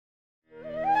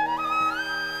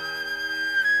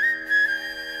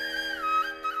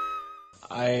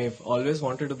I've always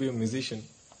wanted to be a musician,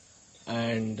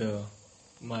 and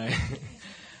my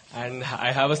and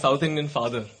I have a South Indian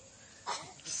father,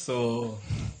 so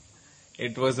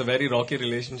it was a very rocky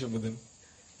relationship with him.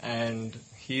 And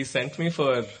he sent me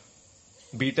for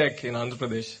B.Tech in Andhra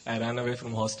Pradesh. I ran away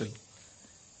from hostel.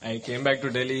 I came back to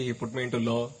Delhi. He put me into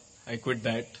law. I quit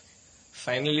that.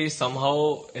 Finally,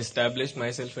 somehow established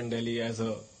myself in Delhi as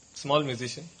a small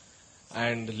musician.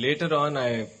 And later on,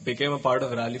 I became a part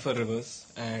of Rally for Rivers,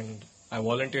 and I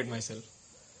volunteered myself.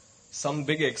 Some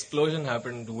big explosion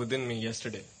happened within me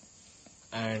yesterday,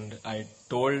 and I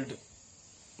told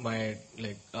I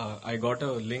got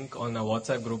a link on a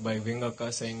WhatsApp group by Wing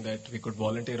Akka saying that we could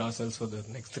volunteer ourselves for the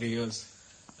next 3 years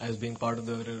as being part of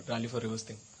the Rally for Rivers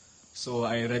thing. So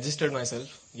I registered myself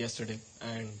yesterday,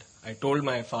 and I told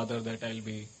my father that I'll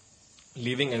be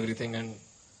leaving everything. And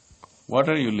what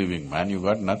are you leaving, man? You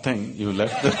got nothing, you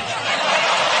left the…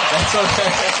 That's all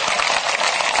right.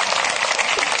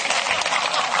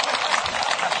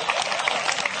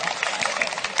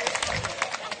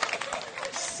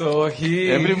 So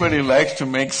he… Everybody likes to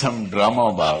make some drama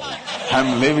about it.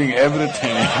 I'm leaving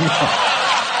everything.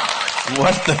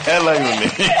 What the hell are you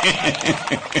leaving?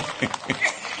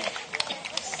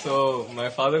 So my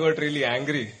father got really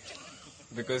angry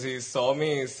because he saw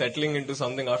me settling into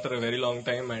something after a very long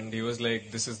time, and he was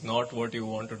like, this is not what you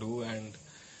want to do, and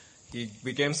he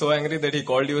became so angry that he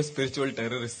called you a spiritual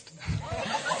terrorist.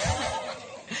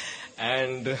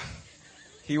 And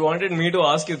he wanted me to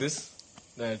ask you this,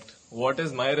 that what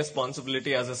is my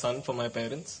responsibility as a son for my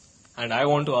parents? And I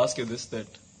want to ask you this, that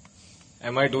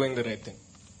am I doing the right thing?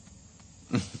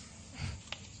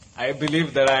 I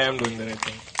believe that I am doing the right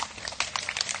thing.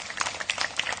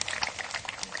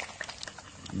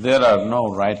 There are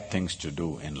no right things to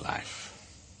do in life.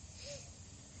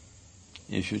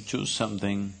 If you choose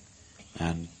something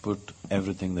and put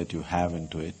everything that you have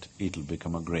into it, it'll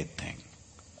become a great thing.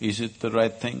 Is it the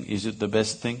right thing? Is it the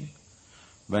best thing?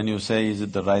 When you say, is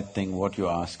it the right thing, what you're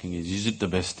asking is it the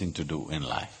best thing to do in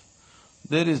life?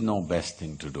 There is no best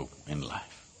thing to do in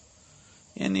life.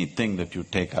 Anything that you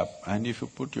take up, and if you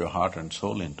put your heart and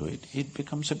soul into it, it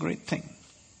becomes a great thing.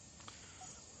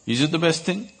 Is it the best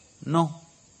thing? No.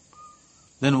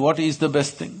 Then what is the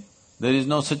best thing? There is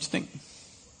no such thing.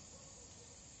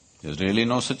 There's really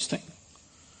no such thing.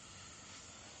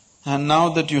 And now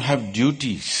that you have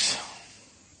duties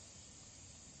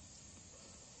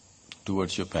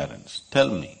towards your parents, tell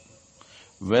me,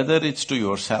 whether it's to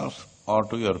yourself or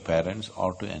to your parents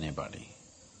or to anybody,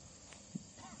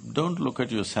 don't look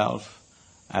at yourself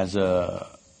as a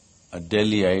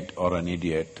Delhiite or an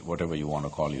idiot, whatever you want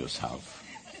to call yourself.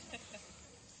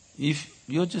 If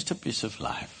you're just a piece of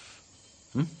life,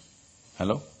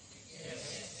 Hello?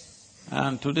 Yes.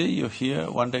 And today you're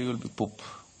here, one day you'll be poop,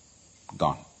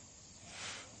 gone.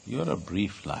 You're a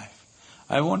brief life.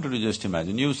 I want you to just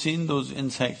imagine, you've seen those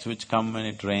insects which come when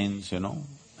it rains,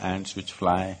 ants which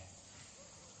fly.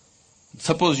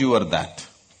 Suppose you were that.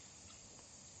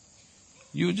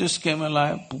 You just came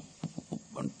alive, poop, poop,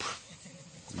 poop,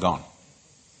 and gone.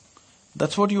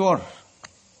 That's what you are.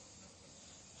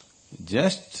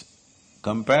 Just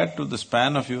compared to the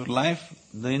span of your life,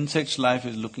 the insect's life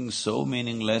is looking so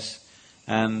meaningless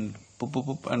and poop, poop,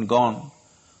 poop and gone.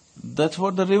 That's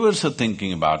what the rivers are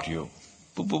thinking about you.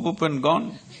 Poop, poop, poop and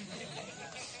gone.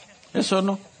 Yes or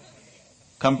no?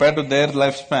 Compared to their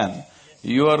lifespan,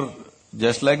 you are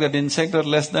just like that insect or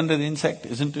less than that insect,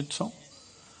 isn't it so?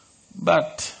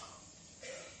 But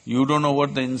you don't know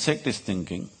what the insect is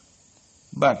thinking,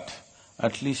 but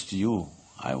at least you,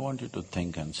 I want you to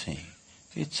think and see,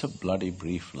 it's a bloody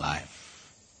brief life,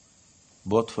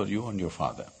 both for you and your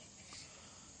father.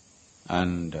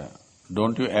 And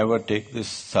don't you ever take this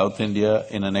South India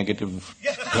in a negative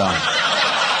ground.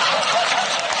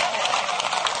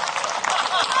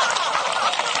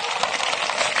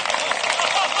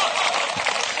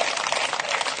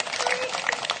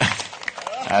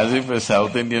 As if a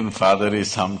South Indian father is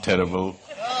some terrible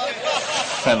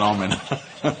phenomenon.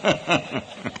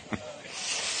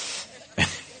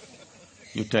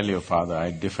 You tell your father,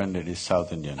 I defended his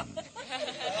South Indian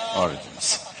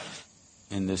origins.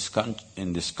 In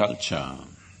this culture,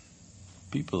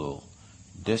 people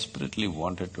desperately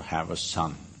wanted to have a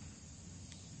son,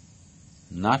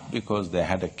 not because they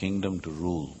had a kingdom to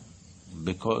rule,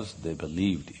 because they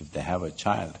believed if they have a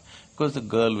child, because the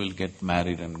girl will get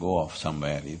married and go off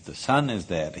somewhere, if the son is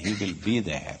there, he will be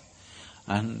there,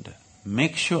 and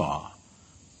make sure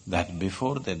that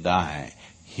before they die,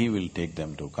 he will take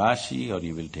them to Kashi or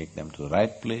he will take them to the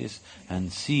right place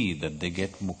and see that they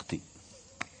get mukti.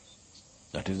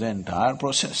 That is the entire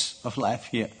process of life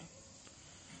here.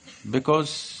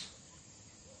 Because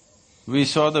We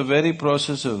saw the very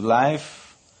process of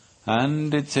life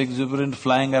and its exuberant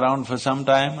flying around for some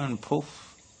time and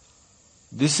poof,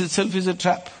 this itself is a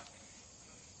trap.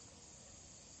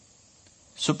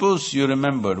 Suppose you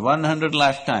remembered 100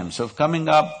 lifetimes of coming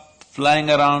up, flying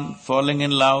around, falling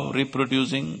in love,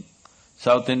 reproducing,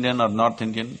 South Indian or North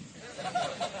Indian,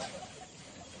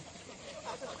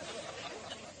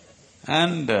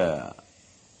 and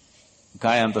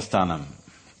Kayantasthanam.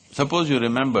 Suppose you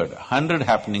remembered 100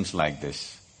 happenings like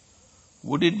this,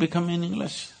 would it become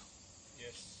meaningless?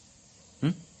 Yes.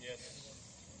 Yes.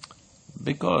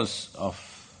 Because of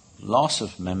loss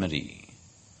of memory,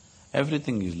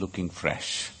 everything is looking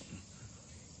fresh.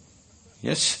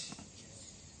 Yes?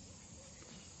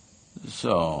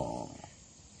 So,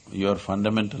 your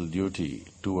fundamental duty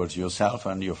towards yourself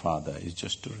and your father is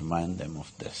just to remind them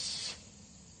of this.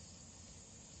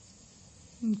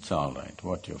 It's all right,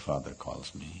 what your father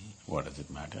calls me, what does it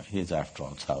matter? He's after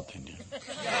all South Indian.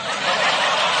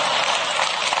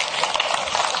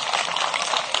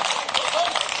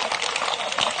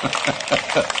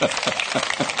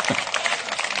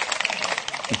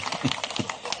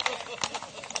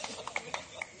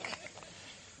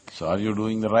 So are you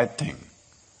doing the right thing?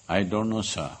 I don't know,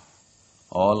 sir.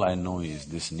 All I know is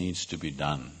this needs to be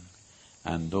done,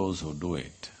 and those who do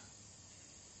it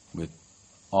with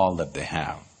all that they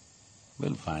have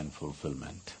will find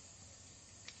fulfillment.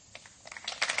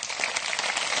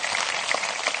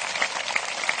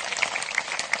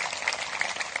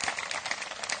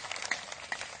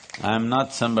 I am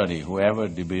not somebody who ever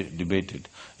debated,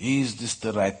 is this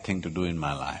the right thing to do in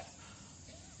my life?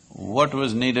 What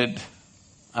was needed,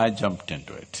 I jumped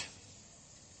into it.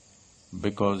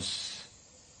 Because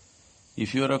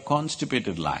if you're a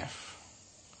constipated life,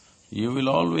 you will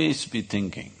always be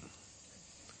thinking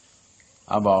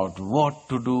about what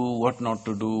to do, what not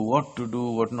to do, what to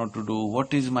do, what not to do,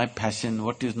 what is my passion,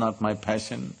 what is not my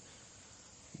passion.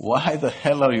 Why the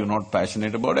hell are you not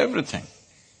passionate about everything?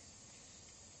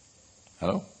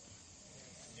 Hello?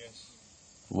 Yes.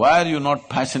 Why are you not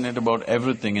passionate about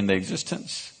everything in the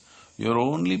existence? You're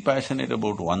only passionate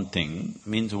about one thing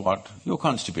means what? You're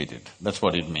constipated, that's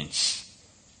what it means.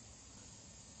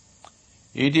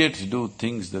 Idiots do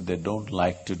things that they don't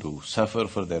like to do, suffer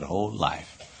for their whole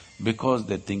life because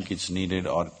they think it's needed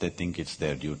or they think it's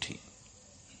their duty.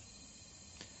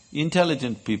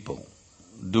 Intelligent people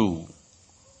do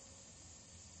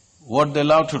what they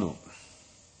love to do.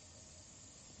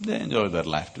 They enjoy their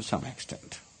life to some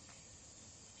extent.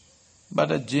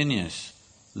 But a genius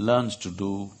learns to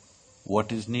do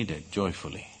what is needed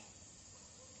joyfully.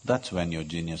 That's when your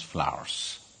genius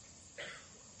flowers.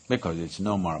 Because it's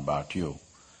no more about you.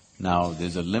 Now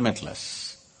there's a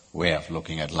limitless way of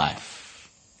looking at life.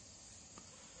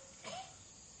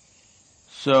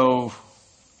 So,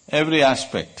 every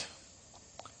aspect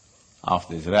of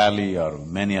this rally or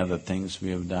many other things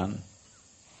we have done,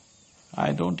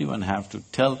 I don't even have to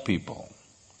tell people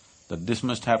that this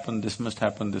must happen, this must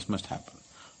happen, this must happen.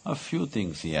 A few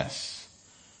things, yes.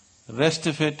 Rest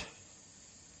of it,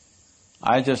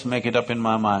 I just make it up in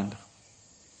my mind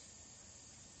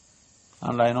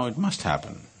and I know it must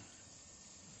happen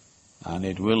and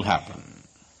it will happen.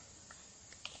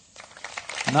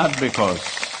 Not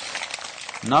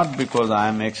because I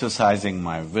am exercising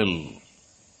my will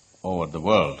over the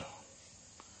world,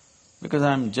 because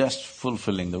I am just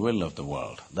fulfilling the will of the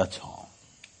world, that's all.